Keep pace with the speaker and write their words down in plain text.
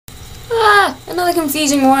another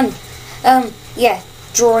confusing one. Yeah,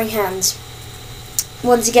 drawing hands.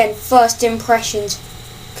 Once again, first impressions,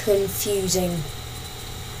 confusing.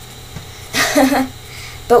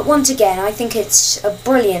 But once again, I think it's a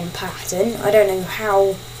brilliant pattern. I don't know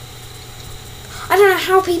how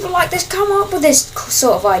people like this come up with this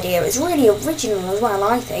sort of idea. It's really original as well,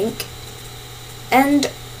 I think. And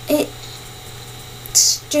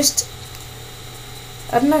it's just,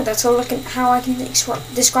 I don't know, that's all how I can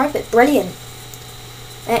describe it. Brilliant.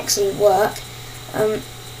 Excellent work.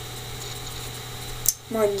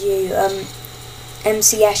 Mind you,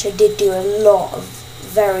 MC Escher did do a lot of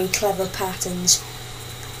very clever patterns,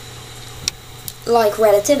 like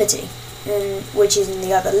relativity, which is in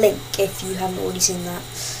the other link if you haven't already seen that.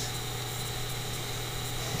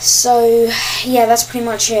 So yeah, that's pretty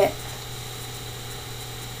much it.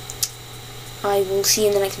 I will see you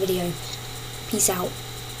in the next video. Peace out.